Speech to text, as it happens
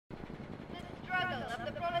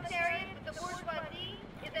the proletariat with the bourgeoisie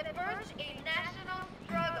is at first a national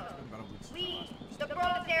struggle. We, the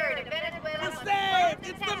proletariat of Venezuela, must saved!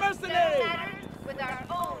 It's the Mercenaries! With our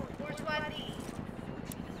own bourgeoisie.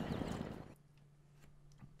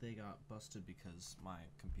 They got busted because my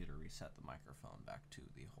computer reset the microphone back to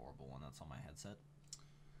the horrible one that's on my headset.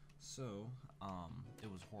 So,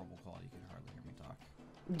 it was horrible quality. You could hardly hear me talk.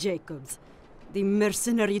 Jacobs, the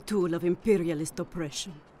mercenary tool of imperialist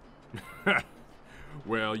oppression.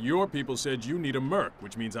 Well, your people said you need a merc,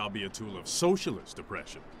 which means I'll be a tool of socialist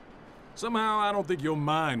oppression. Somehow, I don't think you'll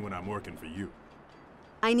mind when I'm working for you.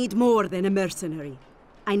 I need more than a mercenary.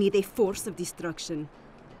 I need a force of destruction,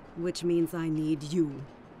 which means I need you.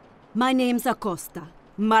 My name's Acosta,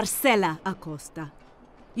 Marcela Acosta.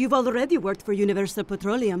 You've already worked for Universal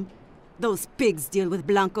Petroleum. Those pigs deal with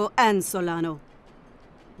Blanco and Solano.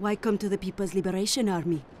 Why come to the People's Liberation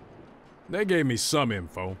Army? They gave me some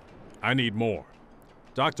info. I need more.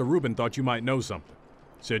 Dr. Rubin thought you might know something.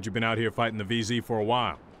 Said you've been out here fighting the VZ for a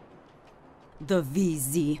while. The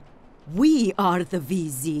VZ. We are the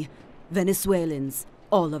VZ. Venezuelans,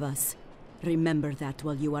 all of us. Remember that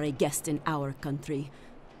while you are a guest in our country.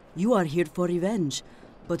 You are here for revenge,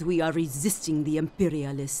 but we are resisting the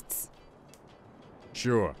imperialists.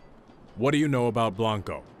 Sure. What do you know about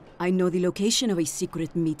Blanco? I know the location of a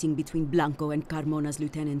secret meeting between Blanco and Carmona's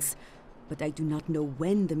lieutenants, but I do not know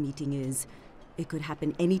when the meeting is. It could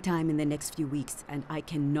happen any time in the next few weeks, and I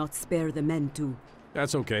cannot spare the men to.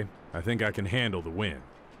 That's okay. I think I can handle the when,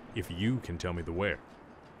 if you can tell me the where.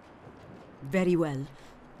 Very well.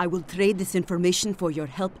 I will trade this information for your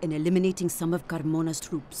help in eliminating some of Carmona's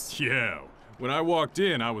troops. Yeah. When I walked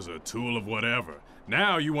in, I was a tool of whatever.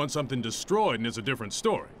 Now you want something destroyed and it's a different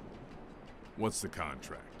story. What's the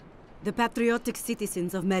contract? The patriotic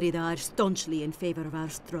citizens of Merida are staunchly in favor of our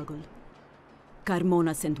struggle.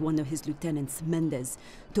 Carmona sent one of his lieutenants, Mendez,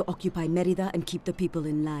 to occupy Merida and keep the people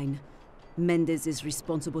in line. Mendez is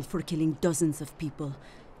responsible for killing dozens of people.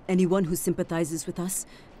 Anyone who sympathizes with us,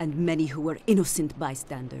 and many who were innocent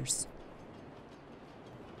bystanders.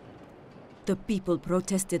 The people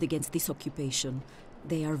protested against this occupation.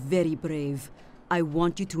 They are very brave. I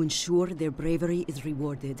want you to ensure their bravery is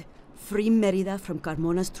rewarded. Free Merida from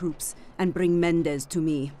Carmona's troops and bring Mendez to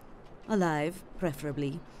me. Alive,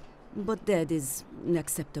 preferably. But dead is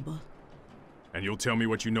unacceptable. And you'll tell me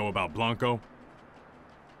what you know about Blanco?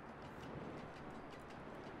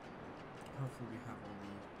 Hopefully we have all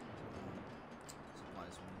the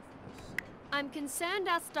supplies we need for this. I'm concerned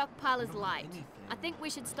our stockpile is light. I think we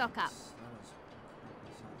should stock up.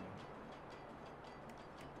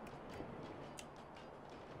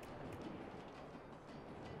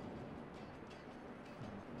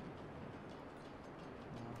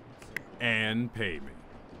 And pay me.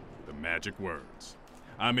 The magic words.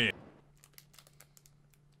 I'm in.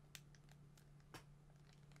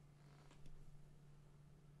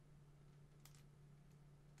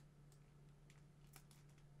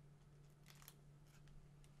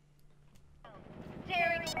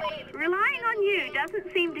 Relying on you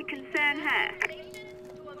doesn't seem to concern her.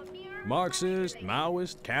 Marxist,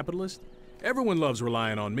 Maoist, capitalist. Everyone loves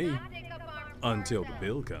relying on me. Until the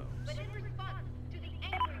bill comes.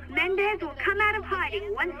 Mendez will come out of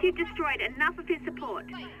hiding once you've destroyed enough of his support.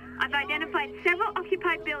 I've identified several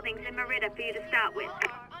occupied buildings in Merida for you to start with.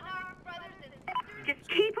 Just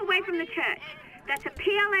keep away from the church. That's a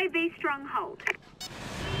P.L.A.V. stronghold.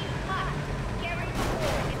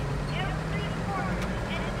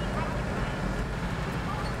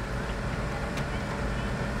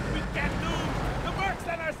 We can do the works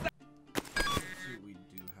on our side. Let's see what we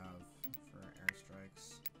do have for our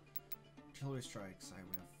airstrikes. Artillery strikes,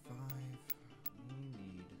 we have 5. We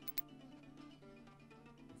need...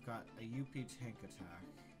 We've got a UP tank attack.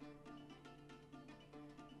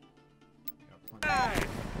 We got plenty.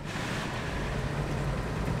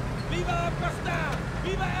 Viva Acosta!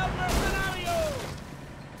 Viva el Mercenario!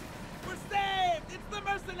 We're saved! It's the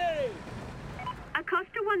Mercenaries!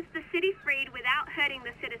 Acosta wants the city freed without hurting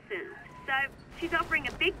the citizens. So, she's offering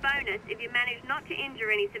a big bonus if you manage not to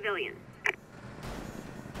injure any civilians.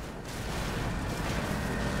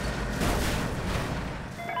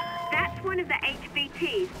 That's one of the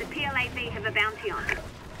HVTs the P.L.A.V. have a bounty on.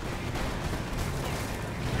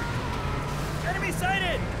 Enemy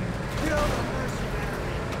sighted! Kill the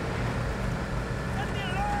mercenary! Send the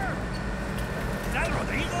alert! Is that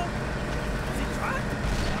Rodrigo? Is he drunk?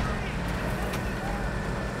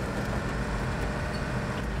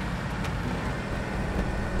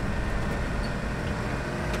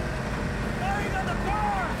 Firing on the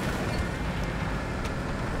car!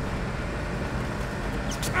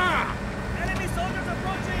 Ah! Enemy soldiers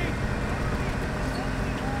approaching!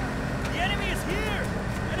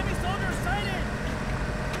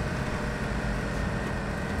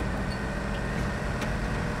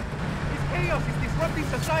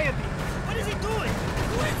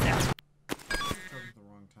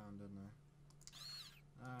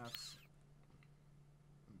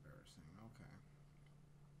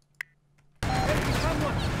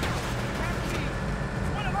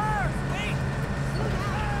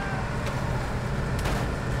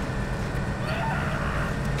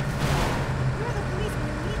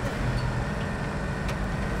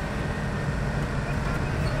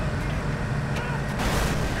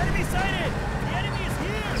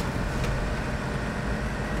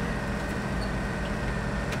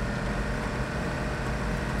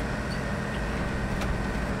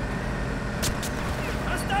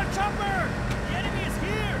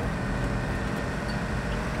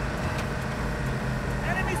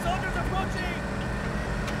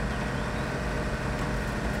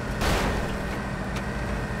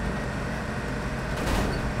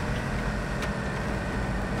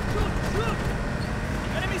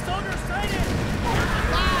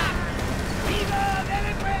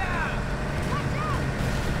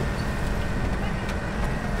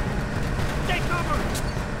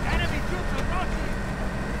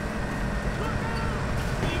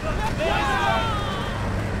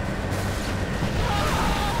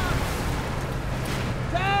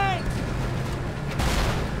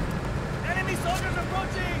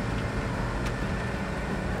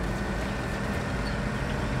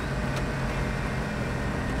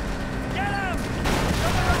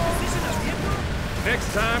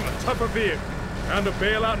 tougher vehicle. Time to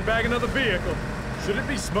bail out and bag another vehicle. Should it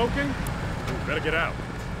be smoking? Ooh, better get out.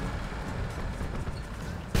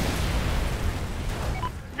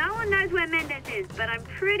 No one knows where Mendez is, but I'm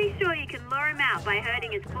pretty sure you can lure him out by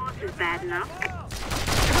hurting his forces bad enough.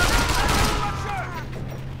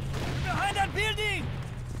 Behind that building!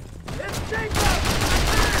 It's Jacob!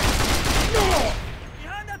 No!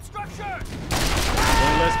 Behind that structure!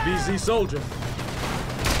 One less BZ soldier.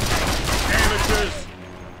 Amateurs!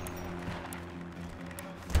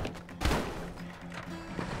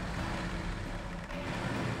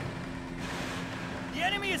 The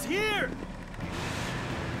enemy is here!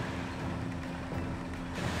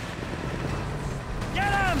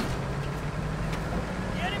 Get him!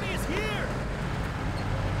 The enemy is here!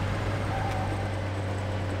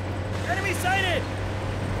 Enemy sighted!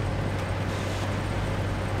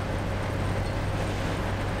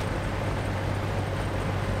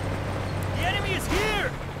 The enemy is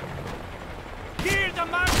here! Here's the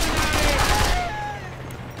mercenary!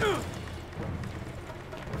 The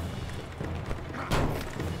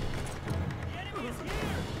enemy is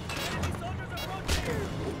here! Enemy soldiers approaching!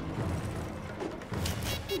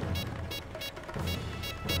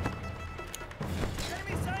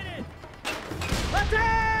 Enemy sighted!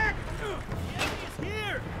 Attack! The enemy is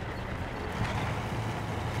here!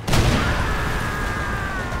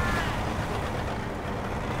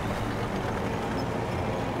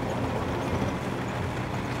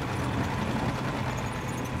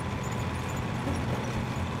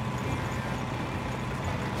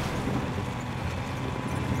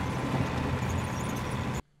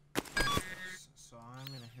 So I'm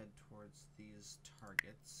gonna head towards these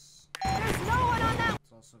targets. There's no one on that.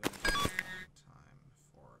 It's also gonna take a long time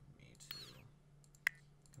for me to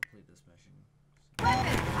complete this mission.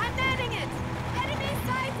 Weapon! I'm manning it! Enemy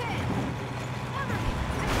sighted! Cover me!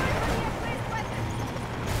 I'm trying to replace weapon!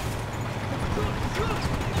 Shoot!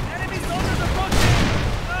 Enemy soldiers approaching!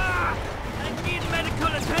 Ah! I need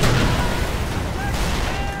medical attention! Attack the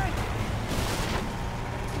tank!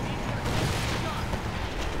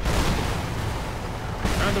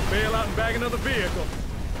 Time to bail out and bag another vehicle.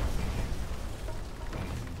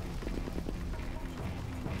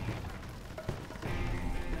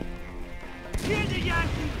 Here's the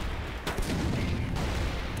Yankee!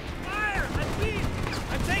 Fire! I'm beat!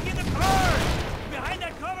 I'm taking the car! Behind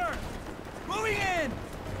that cover! Moving in!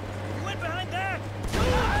 You went behind that!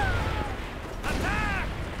 Attack!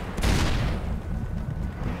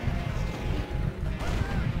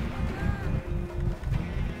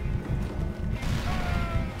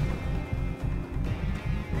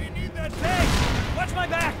 We need that tank! Watch my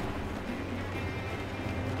back!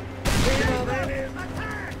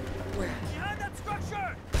 Behind that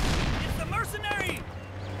structure! It's the mercenary!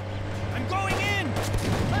 I'm going in!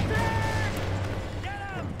 Attack! Get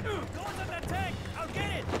him! Go into that tank! I'll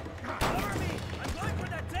get it! Cover me! I'm going for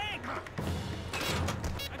that tank!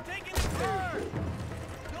 I'm taking the car!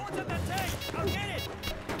 Go into that tank! I'll get it!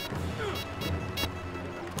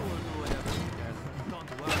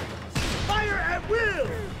 Fire at will!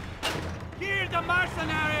 Here's the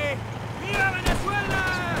mercenary! Viva Venezuela!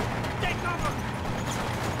 Take cover!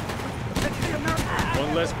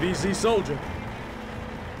 One less BZ soldier.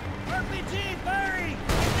 RPG firing!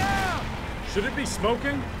 Right now! Should it be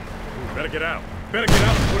smoking? Ooh, better get out. Better get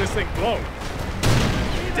out before this thing blows.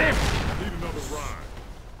 Damn it! Need another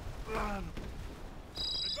ride.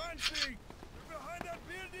 Advancing! They're behind that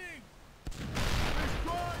building!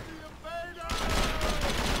 Destroy the invaders!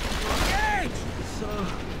 Engage!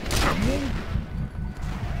 I'm moving.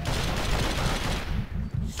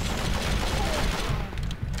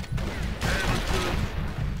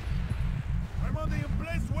 I'm on the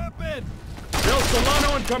emplaced weapon! Tell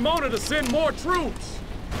Solano and Carmona to send more troops.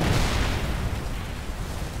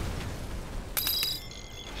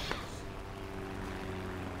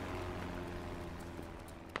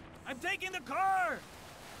 I'm taking the car!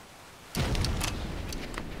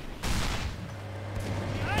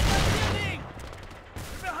 Behind that building!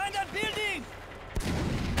 They're behind that building!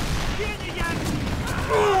 Here's the Yankee!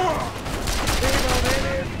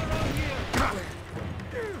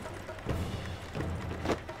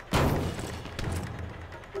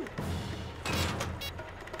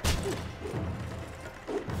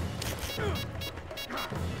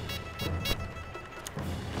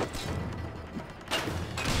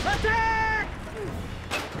 Attack!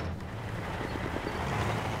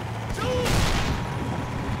 Shoot!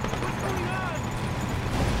 What's going on?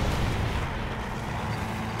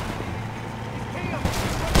 Chaos!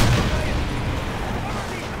 Cover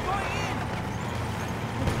me! I'm going in!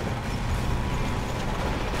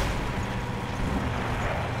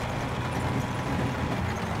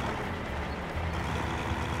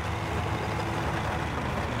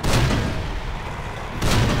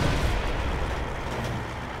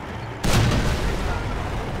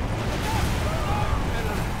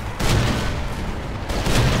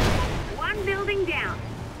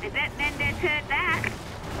 I bet Mendez heard that.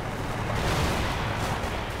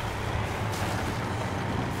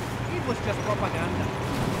 It was just propaganda.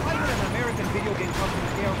 Why would an American video game company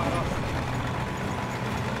care about us?